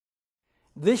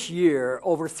This year,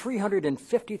 over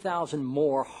 350,000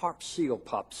 more harp seal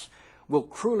pups will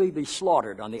cruelly be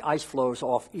slaughtered on the ice floes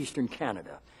off eastern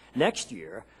Canada. Next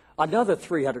year, another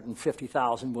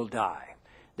 350,000 will die.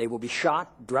 They will be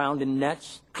shot, drowned in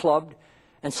nets, clubbed,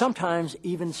 and sometimes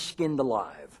even skinned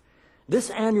alive. This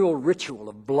annual ritual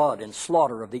of blood and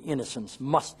slaughter of the innocents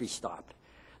must be stopped.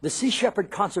 The Sea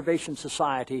Shepherd Conservation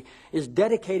Society is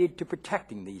dedicated to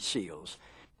protecting these seals.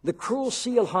 The cruel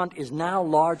seal hunt is now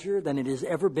larger than it has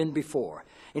ever been before.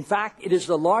 In fact, it is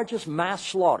the largest mass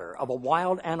slaughter of a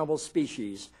wild animal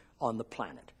species on the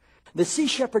planet. The Sea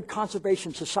Shepherd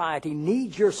Conservation Society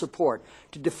needs your support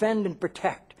to defend and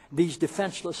protect these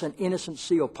defenseless and innocent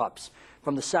seal pups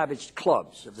from the savage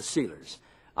clubs of the sealers.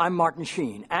 I'm Martin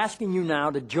Sheen, asking you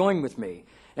now to join with me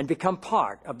and become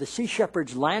part of the Sea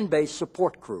Shepherd's land-based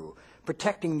support crew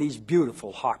protecting these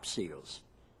beautiful harp seals.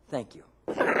 Thank you.